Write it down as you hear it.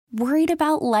Worried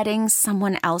about letting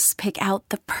someone else pick out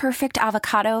the perfect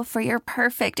avocado for your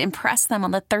perfect impress them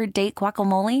on the third date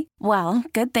guacamole? Well,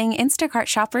 good thing Instacart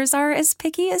shoppers are as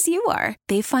picky as you are.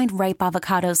 They find ripe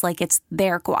avocados like it's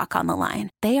their guac on the line.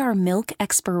 They are milk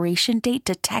expiration date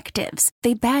detectives.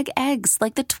 They bag eggs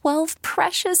like the 12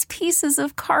 precious pieces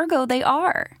of cargo they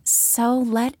are. So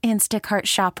let Instacart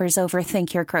shoppers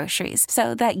overthink your groceries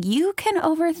so that you can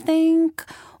overthink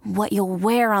what you'll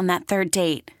wear on that third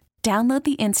date. Download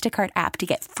the Instacart app to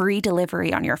get free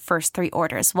delivery on your first 3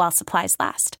 orders while supplies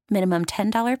last. Minimum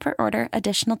 $10 per order.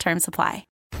 Additional terms apply.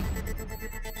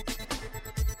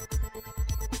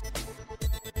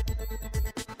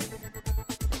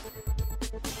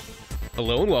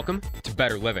 Hello and welcome to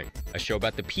Better Living, a show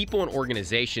about the people and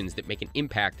organizations that make an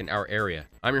impact in our area.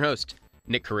 I'm your host,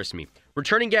 Nick Carissimi.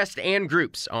 Returning guests and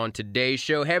groups on today's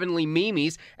show, Heavenly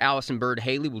Mimi's Allison Bird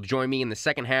Haley will join me in the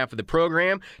second half of the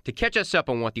program to catch us up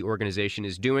on what the organization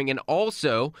is doing and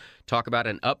also talk about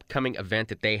an upcoming event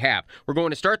that they have. We're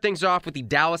going to start things off with the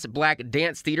Dallas Black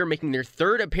Dance Theater making their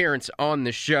third appearance on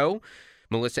the show.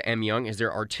 Melissa M. Young is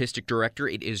their artistic director.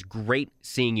 It is great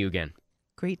seeing you again.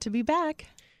 Great to be back.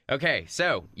 Okay,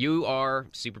 so you are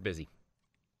super busy.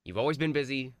 You've always been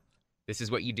busy. This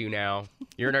is what you do now.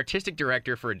 You're an artistic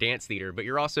director for a dance theater, but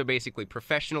you're also basically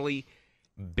professionally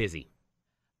busy.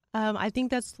 I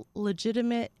think that's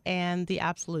legitimate and the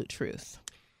absolute truth.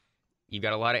 You've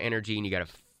got a lot of energy and you got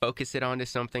to focus it onto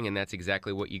something, and that's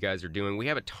exactly what you guys are doing. We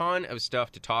have a ton of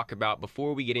stuff to talk about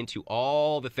before we get into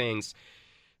all the things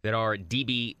that are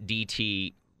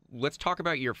DBDT. Let's talk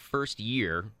about your first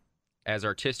year as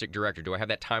artistic director. Do I have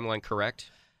that timeline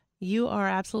correct? You are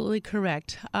absolutely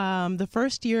correct. The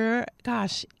first year,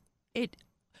 gosh, it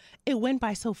went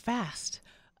by so fast.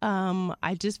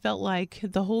 I just felt like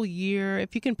the whole year,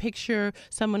 if you can picture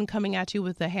someone coming at you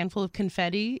with a handful of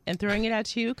confetti and throwing it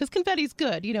at you, because confetti's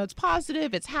good. You know, it's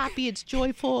positive, it's happy, it's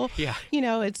joyful. Yeah. You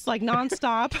know, it's like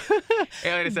nonstop.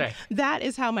 Hey, what to say? That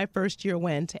is how my first year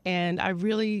went. And I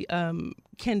really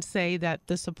can say that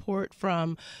the support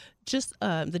from just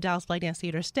the Dallas Black Dance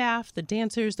Theater staff, the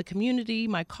dancers, the community,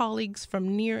 my colleagues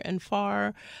from near and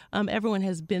far, everyone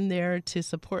has been there to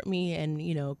support me and,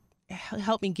 you know,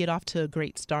 help me get off to a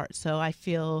great start. So I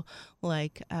feel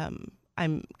like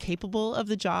I'm capable of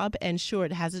the job, and sure,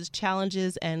 it has its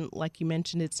challenges, and like you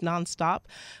mentioned, it's nonstop,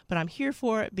 but I'm here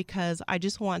for it because I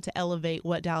just want to elevate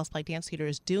what Dallas Black Dance Theater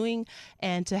is doing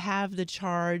and to have the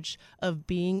charge of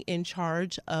being in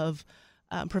charge of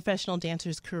professional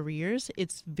dancers' careers.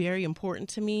 It's very important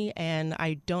to me, and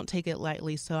I don't take it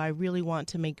lightly, so I really want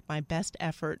to make my best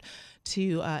effort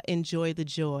to enjoy the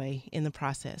joy in the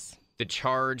process. The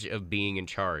charge of being in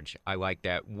charge. I like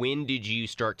that. When did you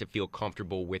start to feel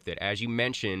comfortable with it? As you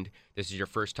mentioned, this is your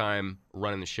first time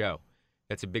running the show.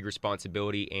 That's a big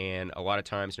responsibility, and a lot of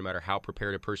times, no matter how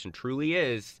prepared a person truly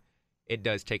is, it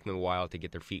does take them a while to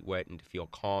get their feet wet and to feel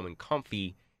calm and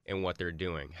comfy in what they're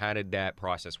doing. How did that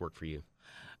process work for you?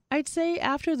 I'd say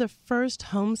after the first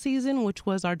home season, which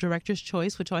was our director's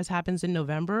choice, which always happens in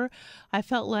November, I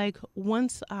felt like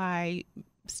once I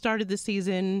started the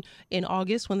season in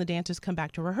August when the dancers come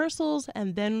back to rehearsals,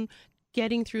 and then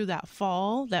getting through that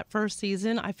fall, that first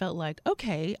season, I felt like,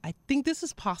 okay, I think this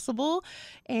is possible.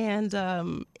 And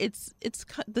it's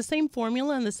the same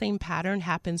formula and the same pattern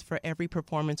happens for every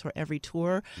performance or every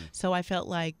tour. So I felt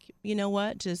like, you know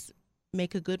what, just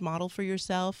make a good model for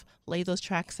yourself, lay those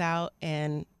tracks out,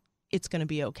 and it's going to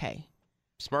be okay.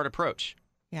 Smart approach.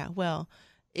 Yeah, well,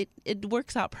 it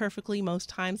works out perfectly most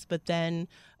times, but then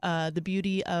the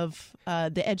beauty of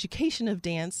the education of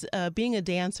dance, being a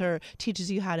dancer teaches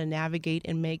you how to navigate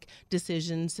and make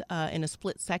decisions in a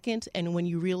split second. And when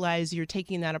you realize you're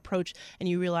taking that approach and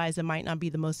you realize it might not be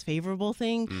the most favorable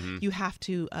thing, you have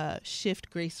to shift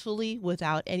gracefully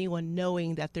without anyone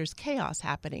knowing that there's chaos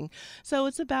happening. So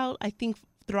it's about, I think,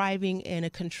 thriving in a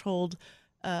controlled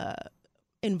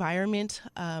environment,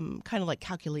 kind of like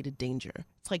calculated danger.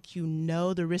 It's like you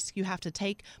know the risk you have to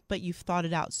take, but you've thought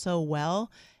it out so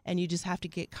well, and you just have to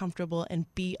get comfortable and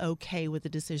be okay with the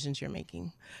decisions you're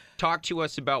making. Talk to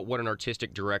us about what an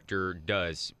artistic director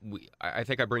does. I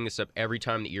think I bring this up every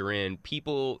time that you're in.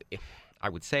 People, I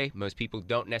would say most people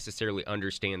don't necessarily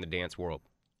understand the dance world.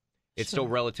 It's still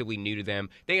relatively new to them.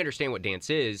 They understand what dance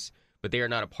is, but they are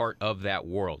not a part of that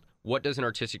world. What does an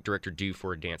artistic director do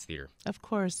for a dance theater? Of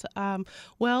course.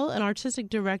 Well, an artistic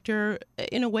director,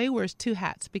 in a way, wears two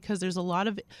hats because there's a lot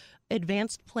of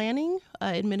advanced planning,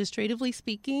 administratively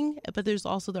speaking, but there's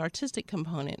also the artistic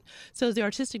component. So as the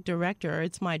artistic director,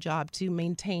 it's my job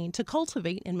to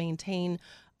cultivate and maintain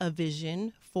a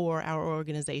vision for our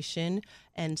organization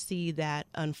and see that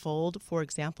unfold. For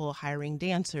example, hiring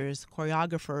dancers,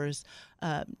 choreographers,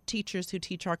 teachers who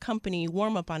teach our company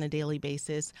warm up on a daily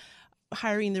basis,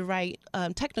 hiring the right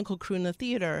technical crew in the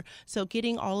theater. So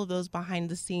getting all of those behind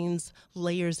the scenes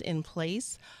layers in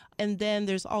place. And then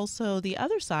there's also the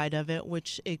other side of it,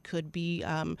 which it could be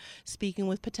speaking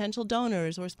with potential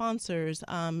donors or sponsors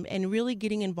and really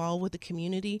getting involved with the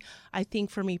community. I think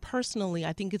for me personally,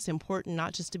 I think it's important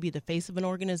not just to be the face of an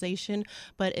organization,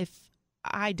 but if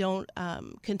I don't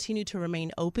continue to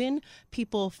remain open,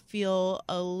 people feel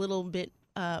a little bit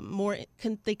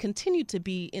they continue to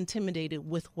be intimidated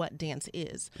with what dance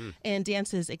is. And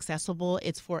dance is accessible.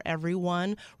 It's for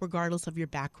everyone, regardless of your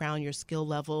background, your skill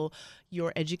level,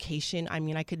 your education. I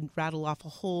mean, I could rattle off a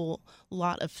whole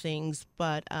lot of things,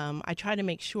 but I try to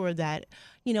make sure that,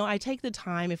 I take the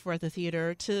time, if we're at the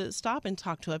theater, to stop and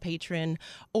talk to a patron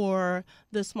or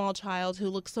the small child who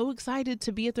looks so excited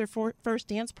to be at their first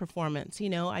dance performance.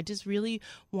 I just really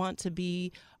want to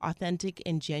be authentic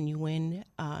and genuine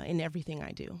in everything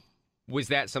I do. Was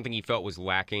that something you felt was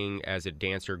lacking as a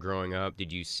dancer growing up?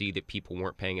 Did you see that people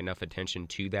weren't paying enough attention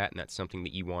to that, and that's something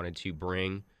that you wanted to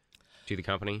bring to the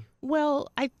company? Well,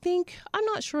 I'm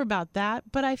not sure about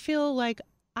that, but I feel like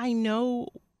I know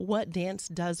what dance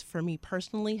does for me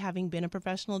personally, having been a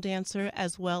professional dancer,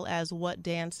 as well as what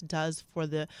dance does for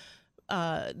the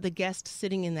guest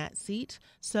sitting in that seat.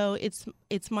 So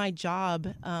it's my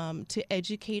job to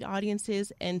educate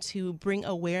audiences and to bring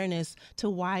awareness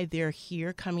to why they're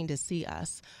here coming to see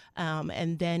us.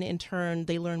 And then in turn,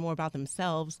 they learn more about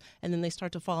themselves, and then they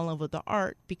start to fall in love with the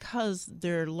art because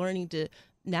they're learning to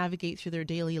navigate through their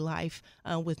daily life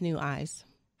with new eyes.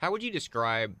 How would you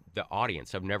describe the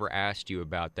audience? I've never asked you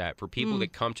about that. For people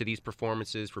that come to these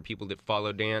performances, for people that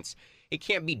follow dance, it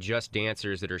can't be just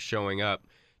dancers that are showing up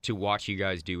to watch you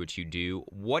guys do what you do.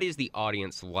 What is the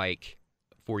audience like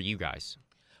for you guys?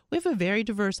 We have a very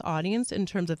diverse audience in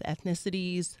terms of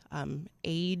ethnicities,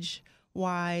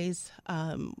 age-wise.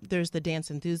 There's the dance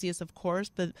enthusiasts, of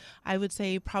course, but I would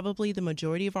say probably the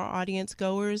majority of our audience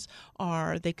goers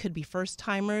they could be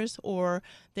first-timers, or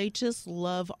they just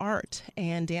love art,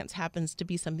 and dance happens to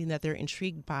be something that they're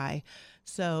intrigued by.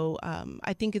 So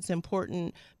I think it's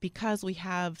important, because we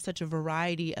have such a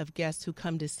variety of guests who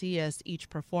come to see us each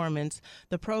performance.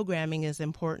 The programming is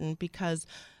important because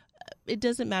it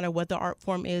doesn't matter what the art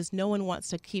form is. No one wants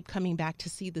to keep coming back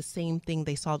to see the same thing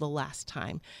they saw the last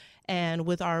time. And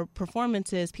with our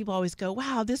performances, people always go,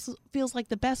 wow, this feels like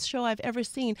the best show I've ever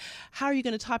seen. How are you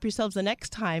going to top yourselves the next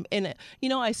time? And,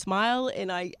 I smile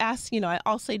and I ask,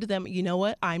 I'll say to them, you know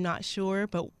what, I'm not sure,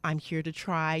 but I'm here to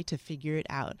try to figure it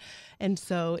out. And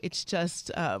so it's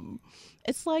just,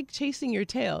 it's like chasing your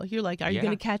tail. You're like, are you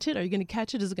going to catch it? Are you going to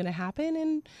catch it? Is it going to happen?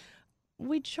 And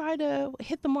we try to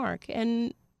hit the mark.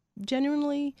 And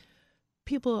genuinely,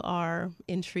 people are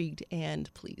intrigued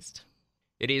and pleased.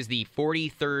 It is the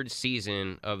 43rd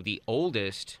season of the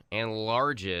oldest and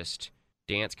largest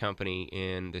dance company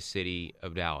in the city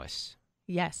of Dallas.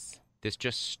 Yes. This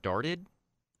just started?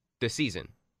 The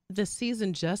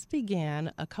season just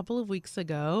began a couple of weeks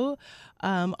ago.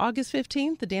 August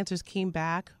 15th, the dancers came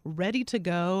back ready to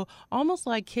go, almost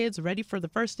like kids ready for the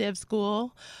first day of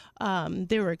school.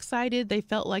 They were excited. They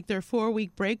felt like their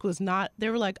 4-week break they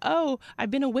were like, oh,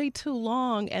 I've been away too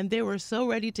long. And they were so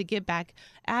ready to get back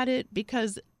at it,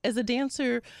 because as a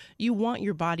dancer, you want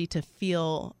your body to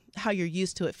feel how you're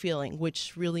used to it feeling,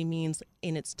 which really means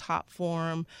in its top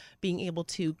form, being able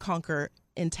to conquer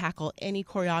and tackle any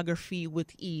choreography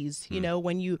with ease.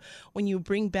 When you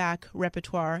bring back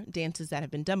repertoire dances that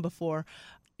have been done before,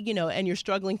 and you're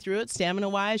struggling through it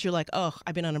stamina-wise, you're like, oh,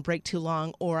 I've been on a break too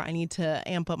long, or I need to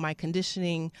amp up my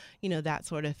conditioning, that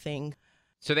sort of thing.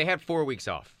 So they had 4 weeks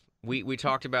off. We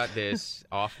talked about this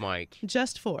off mic.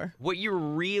 Just 4. What you're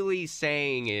really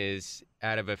saying is,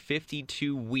 out of a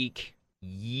 52-week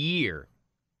year,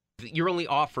 you're only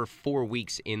off for 4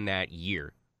 weeks in that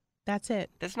year. That's it.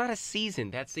 That's not a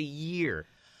season. That's a year.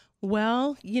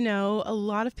 Well, a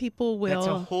lot of people will... That's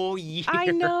a whole year. I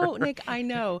know, Nick, I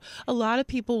know. A lot of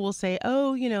people will say,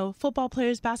 oh, football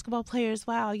players, basketball players,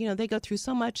 wow, they go through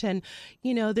so much, and,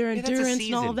 their endurance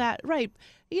and all that. Right.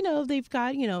 They've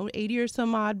got, 80 or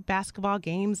some odd basketball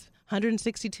games,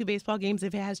 162 baseball games.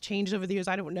 If it has changed over the years,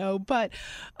 I don't know. But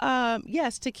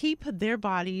yes, to keep their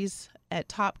bodies at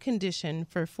top condition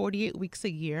for 48 weeks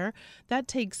a year, that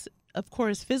takes of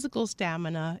course, physical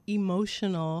stamina,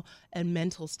 emotional and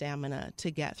mental stamina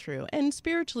to get through, and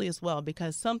spiritually as well,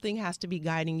 because something has to be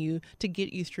guiding you to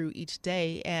get you through each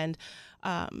day. And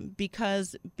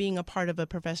because being a part of a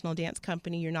professional dance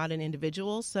company, you're not an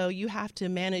individual, so you have to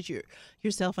manage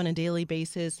yourself on a daily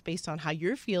basis based on how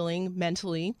you're feeling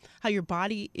mentally, how your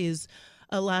body is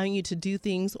allowing you to do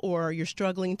things, or you're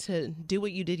struggling to do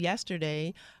what you did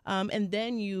yesterday, and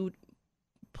then you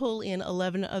pull in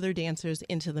 11 other dancers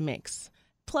into the mix,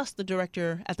 plus the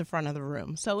director at the front of the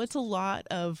room. So it's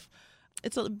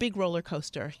a big roller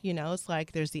coaster. It's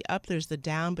like there's the up, there's the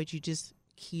down, but you just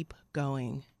keep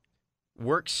going.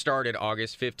 Work started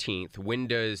August 15th. When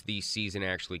does the season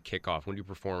actually kick off? When do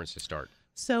performances start?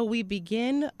 So we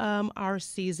begin our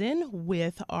season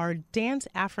with our Dance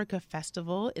Africa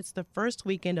Festival. It's the first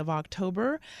weekend of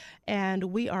October, and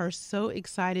we are so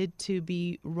excited to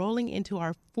be rolling into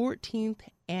our 14th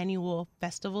annual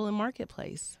festival and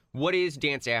marketplace. What is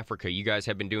Dance Africa? You guys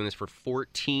have been doing this for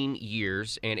 14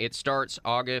 years, and it starts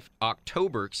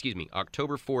October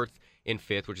 4th and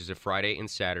 5th, which is a Friday and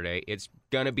Saturday. It's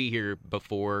going to be here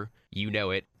before you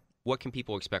know it. What can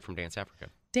people expect from Dance Africa?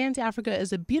 Dance Africa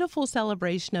is a beautiful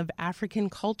celebration of African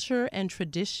culture and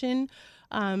tradition,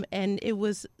 and it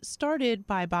was started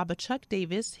by Baba Chuck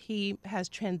Davis. He has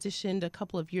transitioned a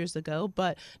couple of years ago,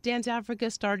 but Dance Africa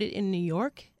started in New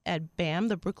York at BAM,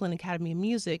 the Brooklyn Academy of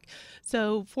Music.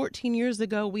 So 14 years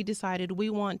ago, we decided we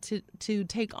want to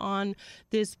take on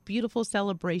this beautiful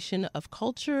celebration of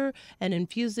culture and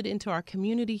infuse it into our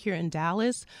community here in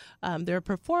Dallas. There are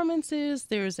performances,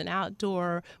 there's an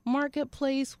outdoor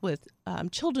marketplace with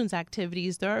children's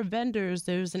activities, there are vendors,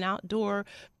 there's an outdoor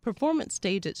performance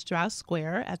stage at Strauss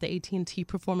Square at the AT&T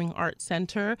Performing Arts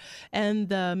Center, and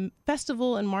the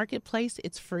festival and marketplace,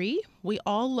 it's free. We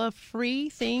all love free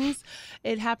things.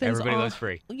 It happens Everybody loves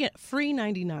free. Yeah, free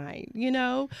 99,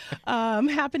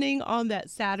 happening on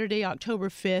that Saturday, October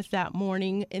 5th, that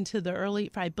morning into the early,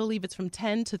 I believe it's from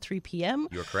 10 to 3 p.m.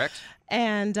 You're correct.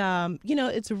 And,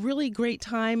 it's a really great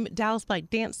time. Dallas Black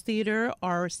Dance Theater,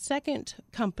 our second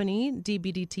company,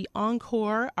 DBDT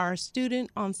Encore, our student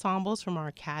ensembles from our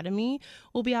academy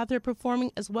will be out there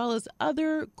performing, as well as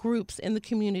other groups in the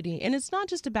community. And it's not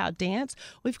just about dance.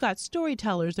 We've got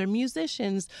storytellers, they're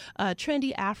musicians,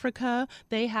 Trendy Africa.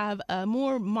 They have a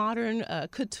more modern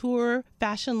couture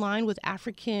fashion line with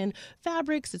African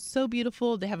fabrics. It's so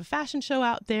beautiful. They have a fashion show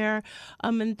out there.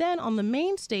 And then on the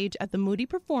main stage at the Moody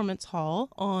Performance Hall,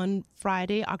 on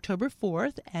Friday, October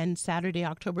 4th and Saturday,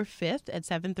 October 5th at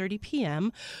 7:30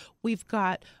 p.m., we've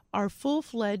got our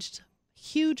full-fledged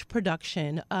huge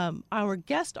production. Our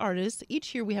guest artists,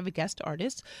 each year we have a guest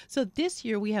artist. So this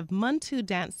year we have Muntu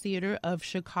Dance Theater of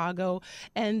Chicago,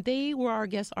 and they were our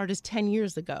guest artists 10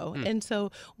 years ago. And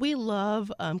so we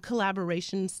love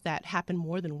collaborations that happen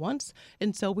more than once.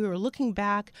 And so we were looking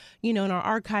back, in our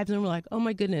archives, and we're like, oh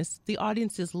my goodness, the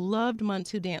audiences loved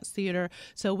Muntu Dance Theater,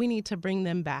 so we need to bring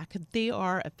them back. They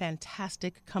are a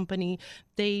fantastic company.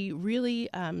 They really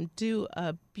do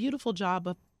a beautiful job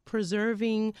of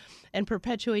preserving and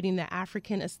perpetuating the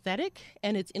African aesthetic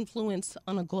and its influence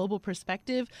on a global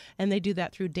perspective. And they do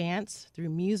that through dance, through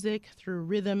music, through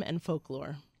rhythm and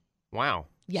folklore. Wow.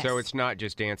 Yes. So it's not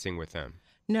just dancing with them.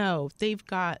 No, they've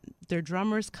got their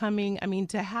drummers coming. I mean,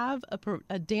 to have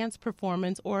a dance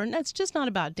performance, or it's just not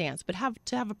about dance, but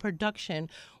to have a production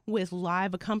with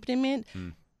live accompaniment,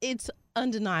 it's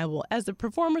undeniable. As the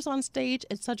performers on stage,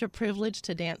 it's such a privilege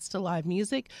to dance to live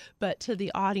music, but to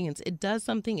the audience, it does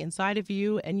something inside of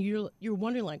you, and you're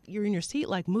wondering, like, you're in your seat,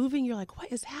 like moving. You're like, what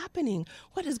is happening?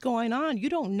 What is going on? You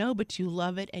don't know, but you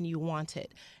love it and you want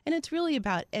it. And it's really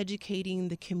about educating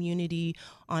the community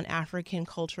on African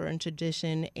culture and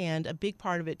tradition, and a big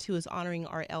part of it too is honoring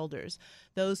our elders,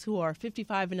 those who are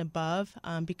 55 and above,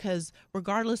 because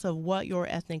regardless of what your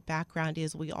ethnic background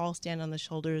is, we all stand on the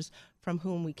shoulders from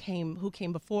who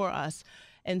came before us.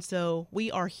 And so we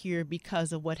are here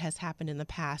because of what has happened in the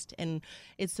past. And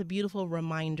it's a beautiful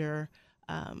reminder,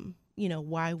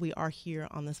 why we are here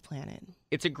on this planet.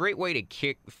 It's a great way to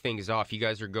kick things off. You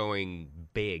guys are going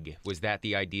big. Was that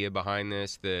the idea behind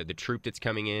this? The troupe that's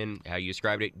coming in, how you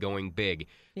described it, going big.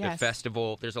 Yes. The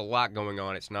festival, there's a lot going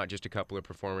on. It's not just a couple of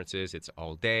performances. It's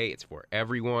all day. It's for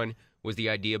everyone. Was the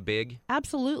idea big?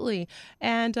 Absolutely.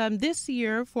 And this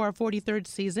year, for our 43rd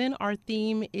season, our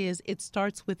theme is It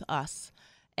Starts With Us.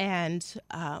 And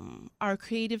our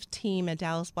creative team at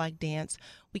Dallas Black Dance,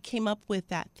 we came up with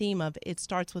that theme of It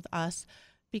Starts With Us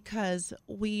because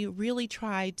we really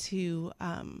try to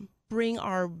bring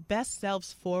our best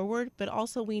selves forward, but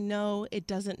also we know it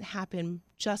doesn't happen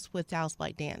just with Dallas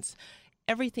Black Dance.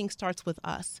 Everything starts with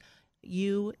us,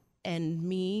 you and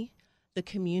me, the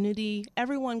community,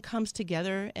 everyone comes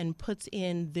together and puts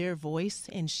in their voice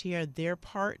and share their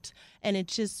part. And it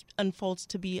just unfolds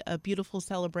to be a beautiful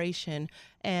celebration.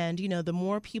 And, the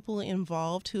more people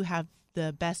involved who have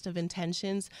the best of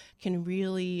intentions can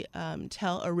really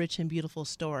tell a rich and beautiful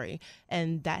story.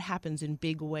 And that happens in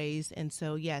big ways. And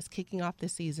so, yes, kicking off the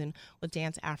season with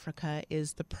Dance Africa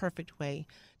is the perfect way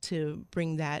to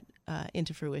bring that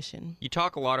into fruition. You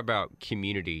talk a lot about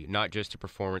community, not just a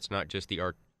performance, not just the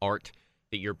art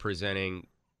that you're presenting.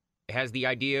 Has the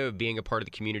idea of being a part of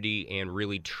the community and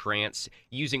really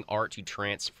using art to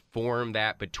transform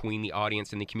that between the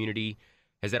audience and the community,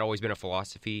 has that always been a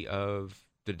philosophy of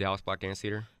the Dallas Black Dance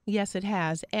Theater? Yes, it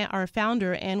has. Our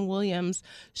founder, Ann Williams,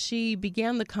 she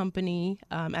began the company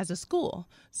as a school.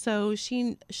 So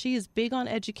she is big on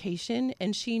education,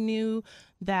 and she knew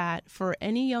that for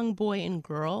any young boy and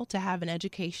girl to have an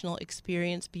educational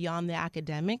experience beyond the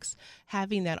academics,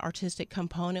 having that artistic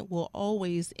component will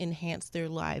always enhance their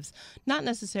lives. Not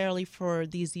necessarily for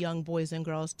these young boys and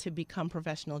girls to become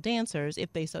professional dancers.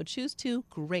 If they so choose to,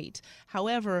 great.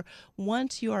 However,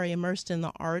 once you are immersed in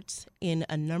the arts in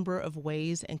a number of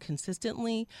ways and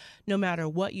consistently, no matter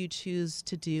what you choose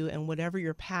to do and whatever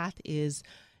your path is,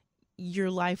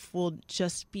 your life will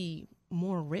just be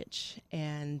more rich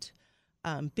and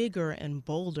bigger and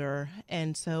bolder.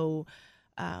 And so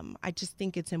I just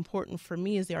think it's important for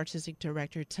me as the artistic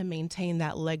director to maintain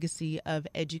that legacy of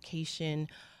education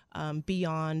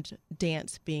beyond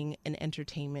dance being an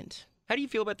entertainment. How do you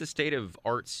feel about the state of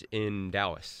arts in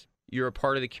Dallas? You're a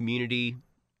part of the community.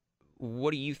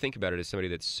 What do you think about it as somebody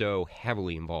that's so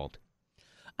heavily involved?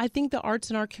 I think the arts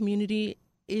in our community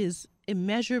is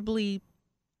immeasurably,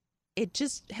 it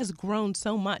just has grown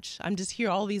so much. I'm just here,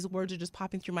 all these words are just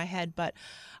popping through my head, but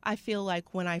I feel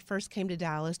like when I first came to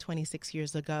Dallas 26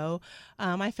 years ago,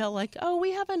 I felt like, oh,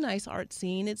 we have a nice art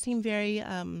scene. It seemed very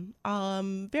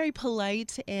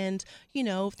polite, and,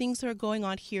 things are going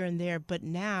on here and there. But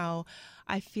now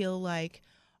I feel like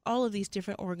all of these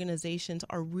different organizations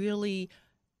are really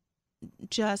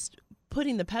just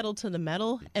putting the pedal to the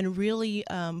metal and really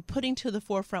putting to the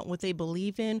forefront what they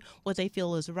believe in, what they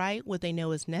feel is right, what they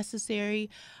know is necessary.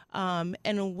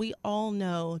 And we all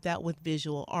know that with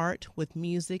visual art, with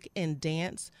music and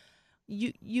dance,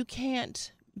 you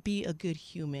can't be a good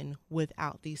human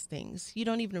without these things. You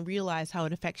don't even realize how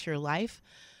it affects your life.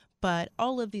 But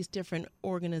all of these different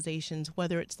organizations,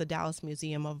 whether it's the Dallas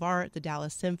Museum of Art, the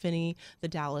Dallas Symphony, the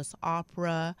Dallas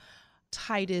Opera,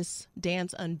 Titus,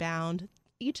 Dance Unbound,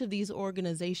 each of these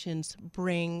organizations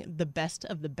bring the best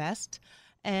of the best.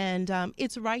 And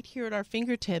it's right here at our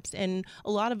fingertips. And a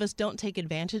lot of us don't take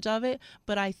advantage of it.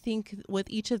 But I think with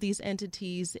each of these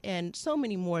entities and so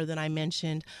many more than I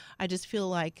mentioned, I just feel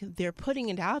like they're putting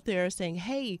it out there saying,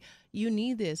 hey, you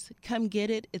need this. Come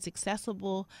get it. It's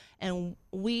accessible. And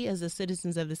we as the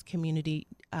citizens of this community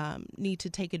need to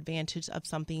take advantage of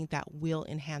something that will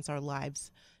enhance our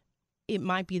lives. It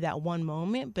might be that one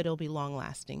moment, but it'll be long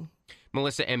lasting.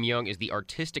 Melissa M. Young is the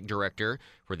artistic director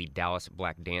for the Dallas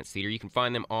Black Dance Theater. You can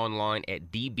find them online at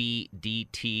dbdt.com.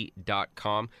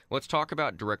 Let's talk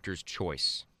about Director's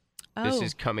Choice. Oh. This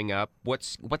is coming up.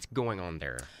 What's going on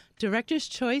there? Director's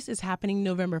Choice is happening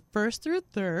November 1st through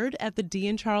 3rd at the D.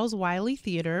 and Charles Wiley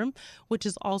Theater, which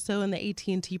is also in the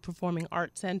AT&T Performing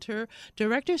Arts Center.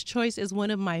 Director's Choice is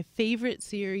one of my favorite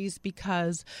series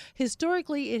because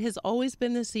historically it has always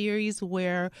been the series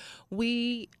where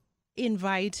we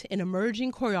invite an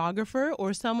emerging choreographer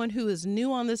or someone who is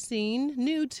new on the scene,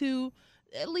 new to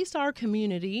at least our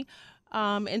community.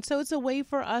 And so it's a way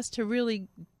for us to really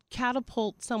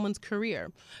catapult someone's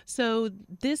career. So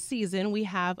this season we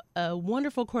have a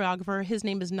wonderful choreographer. His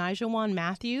name is Nijawan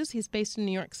Matthews. He's based in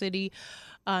New York City.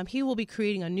 He will be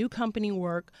creating a new company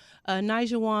work.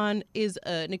 Nijawan is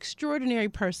an extraordinary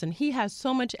person. He has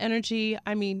so much energy.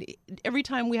 I mean, every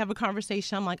time we have a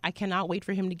conversation, I'm like, I cannot wait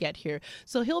for him to get here.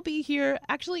 So he'll be here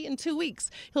actually in 2 weeks.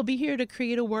 He'll be here to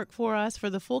create a work for us for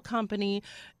the full company.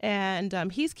 And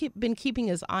he's been keeping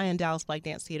his eye on Dallas Black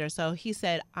Dance Theater. So he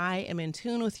said, I am in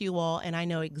tune with you all, and I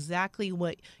know exactly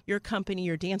what your company,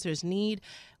 your dancers need,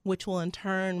 which will in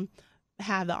turn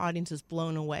have the audiences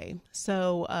blown away.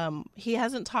 So he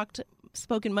hasn't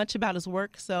spoken much about his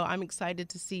work, so I'm excited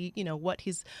to see, what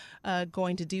he's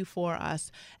going to do for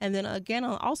us. And then again,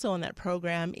 also on that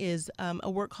program is a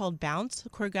work called Bounce,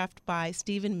 choreographed by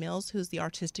Stephen Mills, who's the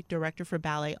artistic director for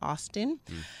Ballet Austin.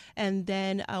 And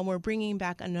then we're bringing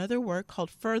back another work called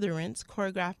Furtherance,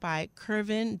 choreographed by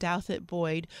Kervin Douthit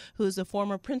Boyd, who's a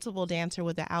former principal dancer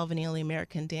with the Alvin Ailey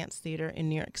American Dance Theater in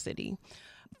New York City.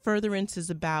 Furtherance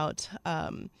is about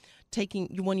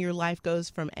when your life goes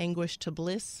from anguish to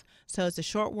bliss. So it's a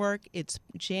short work. It's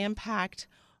jam-packed,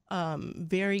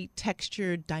 very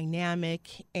textured,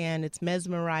 dynamic, and it's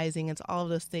mesmerizing. It's all of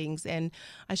those things. And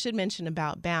I should mention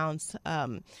about Bounce.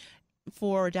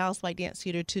 For Dallas Light Dance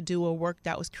Theater to do a work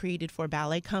that was created for a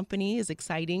ballet company is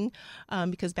exciting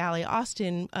because Ballet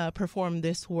Austin performed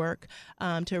this work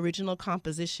to original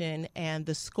composition, and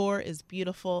the score is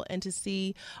beautiful. And to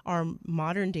see our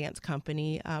modern dance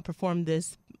company perform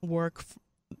this work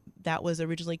that was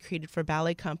originally created for a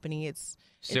ballet company, it's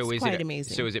quite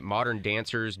amazing. So is it modern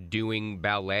dancers doing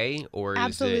ballet, or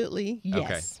absolutely, is it...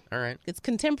 yes. Okay. All right. It's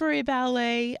contemporary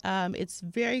ballet. It's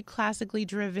very classically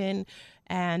driven,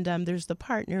 and there's the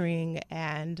partnering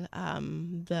and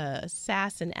the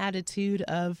sass and attitude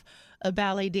of a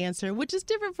ballet dancer, which is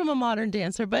different from a modern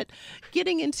dancer, but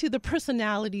getting into the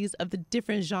personalities of the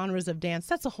different genres of dance,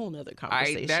 that's a whole nother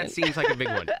conversation. That seems like a big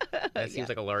one. That seems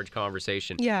like a large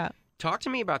conversation. Yeah. Talk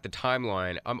to me about the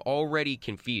timeline. I'm already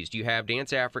confused. You have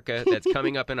Dance Africa that's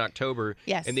coming up in October.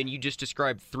 Yes. And then you just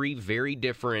described 3 very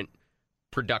different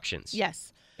productions.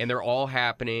 Yes. And they're all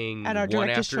happening at our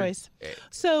Director's Choice.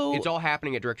 So it's all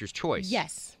happening at Director's Choice.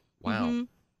 Yes. Wow. Mm-hmm.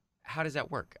 How does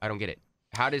that work? I don't get it.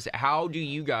 How do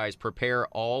you guys prepare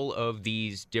all of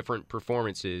these different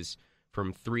performances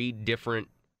from 3 different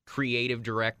creative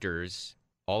directors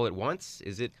all at once?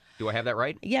 Do I have that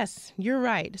right? Yes, you're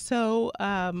right. So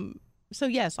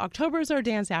yes, October is our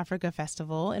Dance Africa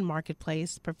Festival and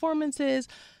Marketplace performances.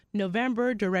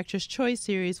 November, Director's Choice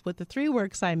Series with the 3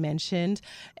 works I mentioned.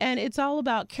 And it's all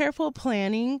about careful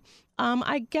planning.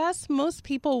 I guess most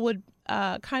people would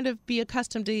kind of be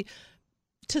accustomed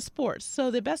to sports.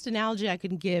 So the best analogy I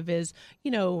can give is,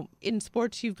 in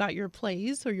sports, you've got your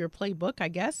plays or your playbook, I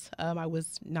guess. I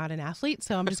was not an athlete,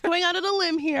 so I'm just going out on a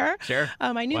limb here. Sure.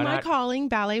 I knew my calling.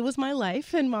 Ballet was my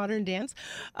life in modern dance.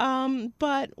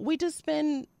 But we just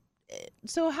spend...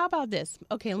 So how about this?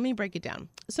 Okay, let me break it down.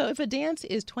 So if a dance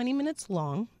is 20 minutes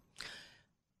long,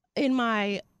 in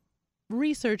my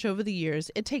research over the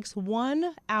years, it takes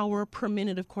 1 hour per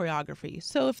minute of choreography.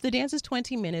 So if the dance is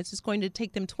 20 minutes, it's going to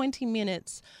take them 20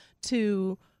 minutes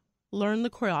to learn the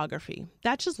choreography.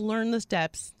 That's just learn the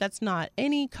steps. That's not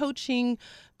any coaching,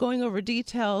 going over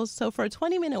details. So for a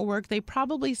 20-minute work, they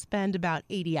probably spend about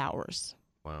 80 hours.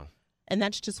 Wow. And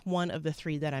that's just one of the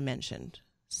 3 that I mentioned.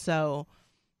 So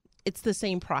it's the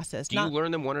same process. Do you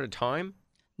learn them one at a time?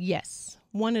 Yes,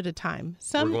 one at a time.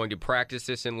 We're going to practice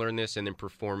this and learn this and then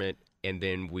perform it, and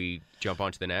then we jump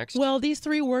on to the next? Well, these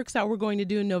 3 works that we're going to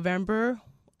do in November,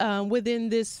 within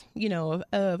this,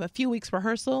 a few weeks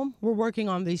rehearsal, we're working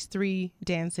on these 3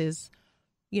 dances,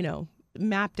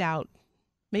 mapped out.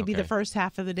 Maybe the first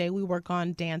half of the day we work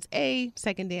on dance A,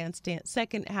 second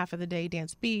half of the day,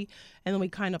 dance B, and then we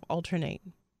kind of alternate.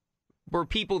 For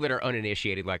people that are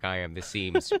uninitiated like I am, this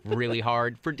seems really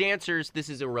hard. For dancers, this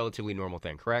is a relatively normal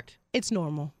thing, correct? It's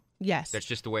normal, yes. That's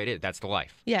just the way it is. That's the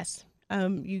life. Yes.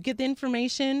 You get the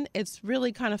information. It's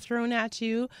really kind of thrown at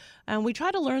you. We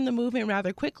try to learn the movement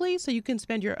rather quickly so you can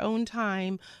spend your own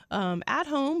time at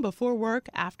home, before work,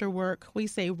 after work. We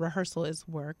say rehearsal is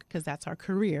work because that's our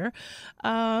career.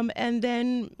 And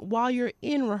then while you're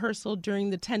in rehearsal during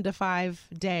the 10 to 5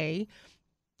 day,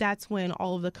 that's when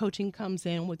all of the coaching comes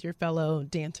in with your fellow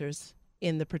dancers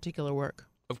in the particular work.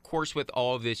 Of course, with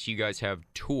all of this, you guys have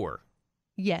tour.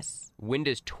 Yes. When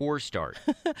does tour start?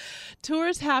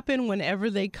 Tours happen whenever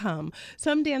they come.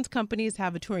 Some dance companies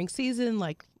have a touring season,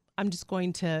 like I'm just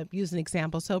going to use an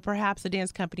example. So perhaps a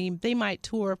dance company, they might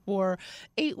tour for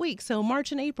 8 weeks. So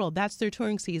March and April, that's their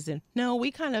touring season. No,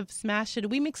 we kind of smash it.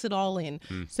 We mix it all in.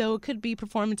 So it could be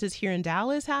performances here in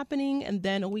Dallas happening, and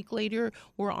then a week later,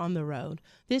 we're on the road.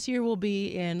 This year we'll be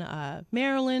in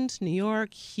Maryland, New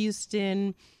York,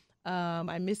 Houston.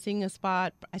 I'm missing a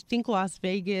spot, I think Las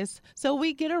Vegas. So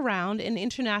we get around, and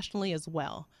internationally as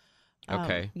well.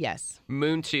 Okay. Yes.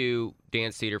 Moon 2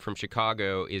 Dance Theater from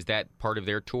Chicago, is that part of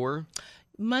their tour?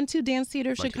 Muntu Dance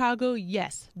Theater Chicago,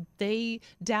 yes.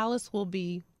 Dallas will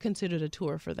be considered a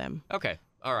tour for them. Okay.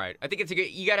 All right. I think it's a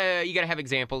good, you gotta have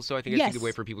examples, so I think it's a good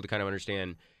way for people to kind of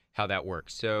understand how that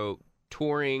works. So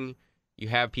touring, you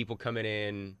have people coming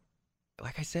in.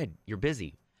 Like I said, you're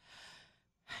busy.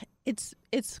 It's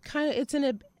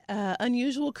an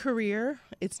unusual career.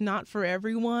 It's not for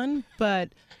everyone,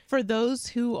 but for those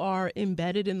who are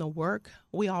embedded in the work,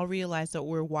 we all realize that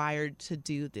we're wired to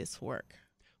do this work.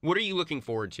 What are you looking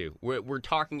forward to? We're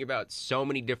talking about so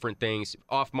many different things.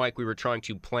 Off mic, we were trying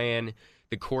to plan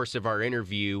the course of our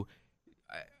interview.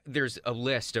 There's a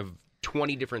list of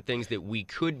 20 different things that we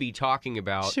could be talking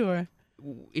about. Sure.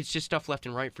 It's just stuff left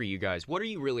and right for you guys. What are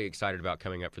you really excited about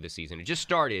coming up for this season? It just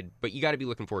started, but you got to be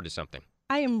looking forward to something.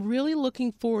 I am really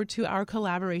looking forward to our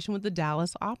collaboration with the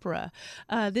Dallas Opera.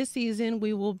 This season,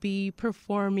 we will be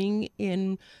performing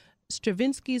in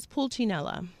Stravinsky's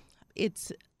Pulcinella.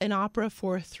 It's an opera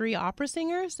for 3 opera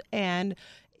singers, and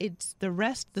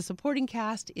the supporting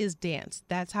cast is dance.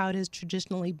 That's how it has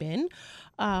traditionally been.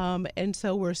 And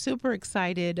so we're super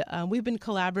excited. We've been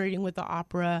collaborating with the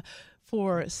opera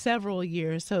for several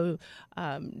years. So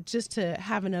just to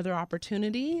have another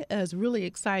opportunity is really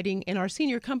exciting. And our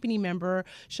senior company member,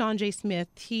 Sean J. Smith,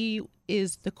 he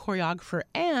is the choreographer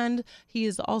and he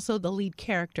is also the lead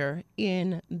character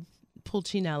in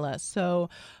Pulcinella. So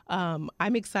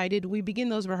I'm excited. We begin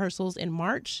those rehearsals in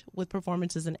March with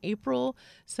performances in April.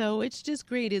 So it's just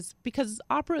great. It's because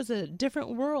opera is a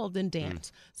different world than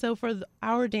dance. So for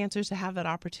our dancers to have that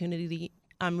opportunity,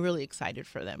 I'm really excited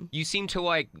for them. You seem to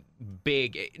like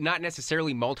big, not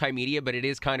necessarily multimedia, but it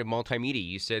is kind of multimedia.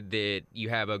 You said that you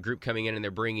have a group coming in and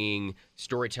they're bringing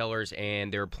storytellers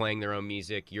and they're playing their own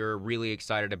music. You're really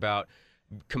excited about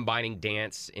combining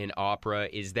dance and opera.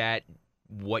 Is that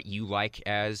what you like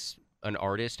as an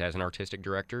artist, as an artistic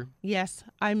director? Yes,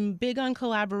 I'm big on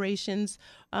collaborations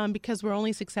because we're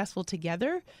only successful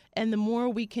together. And the more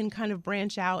we can kind of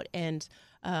branch out and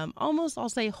almost, I'll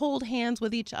say, hold hands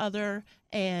with each other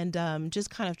and just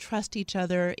kind of trust each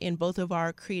other in both of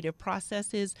our creative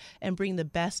processes and bring the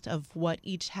best of what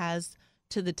each has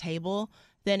to the table,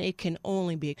 then it can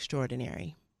only be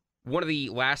extraordinary. One of the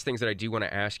last things that I do want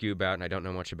to ask you about, and I don't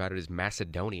know much about it, is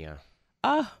Macedonia.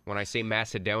 When I say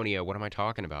Macedonia, what am I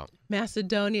talking about?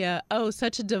 Macedonia. Oh,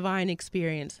 such a divine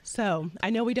experience. So I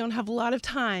know we don't have a lot of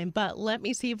time, but let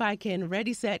me see if I can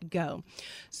ready, set, go.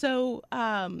 So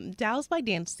Dallas by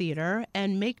Dance Theater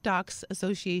and Make Docs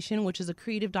Association, which is a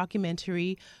creative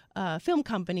documentary film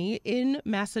company in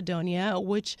Macedonia,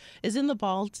 which is in the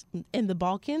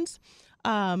Balkans.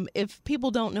 If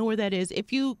people don't know where that is,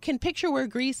 if you can picture where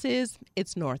Greece is,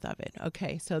 it's north of it.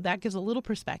 Okay, so that gives a little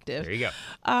perspective. There you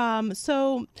go.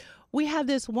 So we had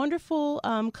this wonderful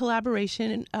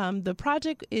collaboration. The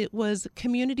project, it was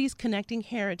Communities Connecting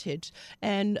Heritage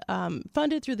and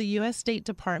funded through the U.S. State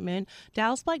Department,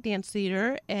 Dallas Black Dance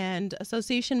Theater, and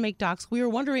Association Make Docs. We were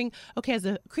wondering, okay, as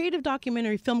a creative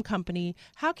documentary film company,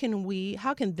 how can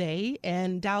they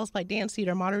and Dallas Black Dance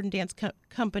Theater, Modern Dance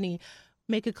Company,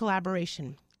 make a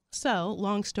collaboration? So,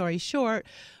 long story short,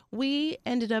 we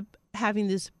ended up having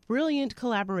this brilliant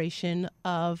collaboration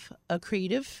of a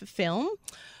creative film,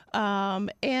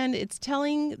 and it's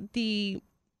telling the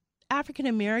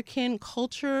African-American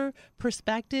culture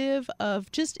perspective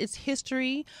of just its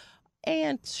history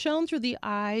and shown through the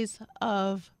eyes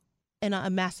of a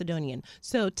Macedonian.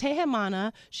 So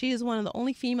Tehemana, she is one of the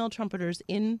only female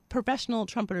professional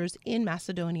trumpeters in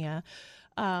Macedonia.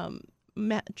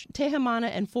 Tehemana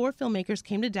and 4 filmmakers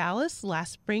came to Dallas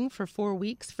last spring for 2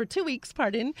 weeks,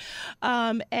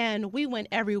 and we went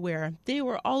everywhere. They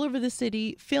were all over the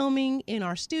city filming in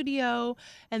our studio,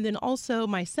 and then also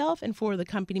myself and 4 of the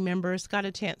company members got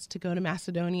a chance to go to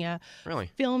Macedonia. Really?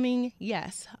 Filming,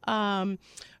 yes.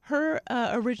 Her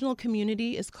original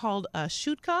community is called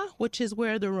Shutka, which is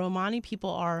where the Romani people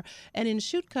are, and in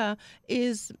Shutka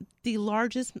is the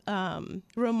largest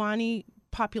Romani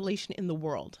population in the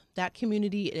world. That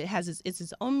community, it's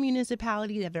its own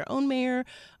municipality. They have their own mayor,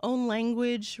 own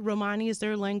language. Romani is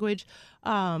their language.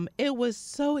 It was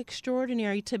so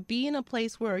extraordinary to be in a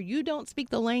place where you don't speak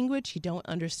the language, you don't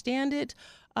understand it.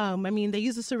 They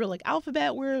use the Cyrillic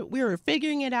alphabet. We were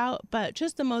figuring it out, but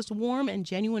just the most warm and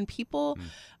genuine people.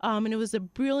 And it was a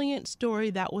brilliant story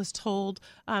that was told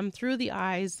through the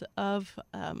eyes of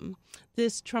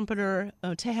this trumpeter,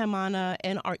 Tehemana,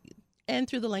 and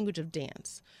through the language of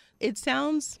dance. It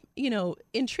sounds,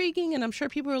 intriguing, and I'm sure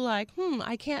people are like,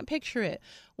 I can't picture it.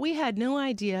 We had no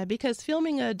idea because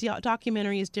filming a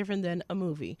documentary is different than a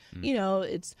movie.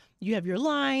 It's you have your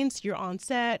lines, you're on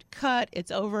set, cut,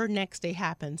 it's over, next day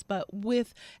happens. But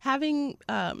with having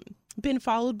been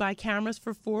followed by cameras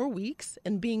for 4 weeks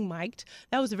and being mic'd,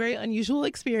 that was a very unusual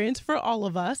experience for all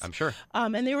of us. I'm sure.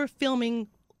 And they were filming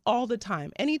all the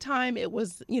time. Anytime it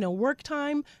was, work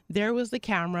time, there was the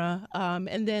camera.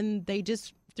 And then they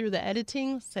just, through the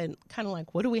editing, said kind of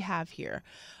like, what do we have here?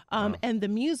 Wow. And the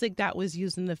music that was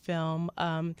used in the film,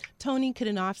 Tony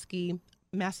Kadanovsky,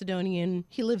 Macedonian,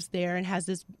 he lives there and has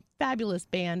this fabulous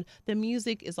band. The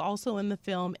music is also in the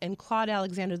film. And Claude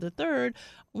Alexander III,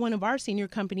 one of our senior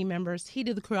company members, he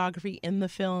did the choreography in the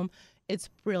film. It's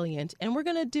brilliant. And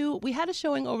we had a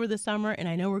showing over the summer, and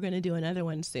I know we're going to do another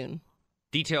one soon.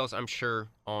 Details, I'm sure,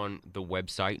 on the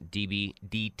website,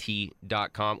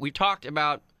 dbdt.com. We've talked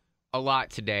about a lot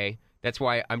today. That's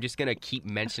why I'm just going to keep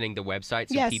mentioning the website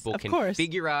so yes, people can course.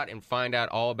 figure out and find out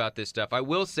all about this stuff. I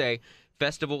will say,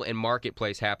 Festival and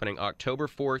Marketplace happening October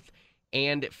 4th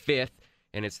and 5th,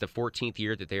 and it's the 14th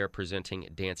year that they are presenting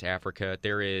Dance Africa.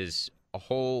 There is a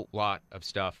whole lot of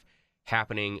stuff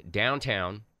happening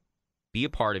downtown. Be a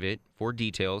part of it. For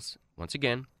details, once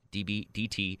again,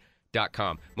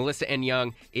 dbdt.com. Melissa N.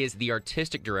 Young is the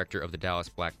artistic director of the Dallas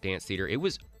Black Dance Theater. It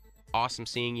was awesome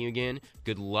seeing you again.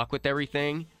 Good luck with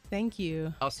everything. Thank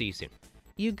you. I'll see you soon.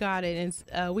 You got it.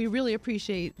 And we really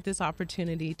appreciate this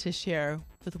opportunity to share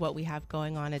with what we have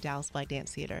going on at Dallas Black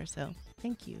Dance Theater. So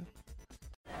thank you.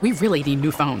 We really need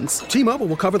new phones. T-Mobile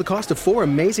will cover the cost of 4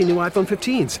 amazing new iPhone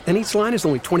 15s, and each line is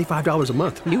only $25 a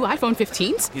month. New iPhone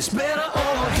 15s? It's better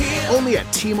over here. Only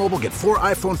at T-Mobile, get 4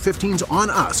 iPhone 15s on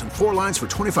us and 4 lines for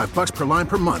 $25 per line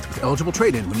per month with eligible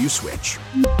trade-in when you switch.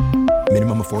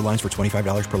 Minimum of 4 lines for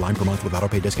 $25 per line per month with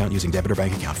autopay discount using debit or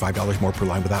bank account. $5 more per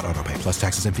line without autopay, plus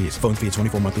taxes and fees. Phone fee at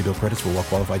 24 monthly bill credits for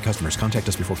well-qualified customers. Contact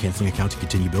us before canceling account to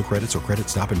continue bill credits or credit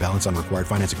stop and balance on required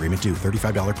finance agreement due.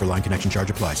 $35 per line connection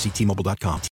charge applies. See T-Mobile.com.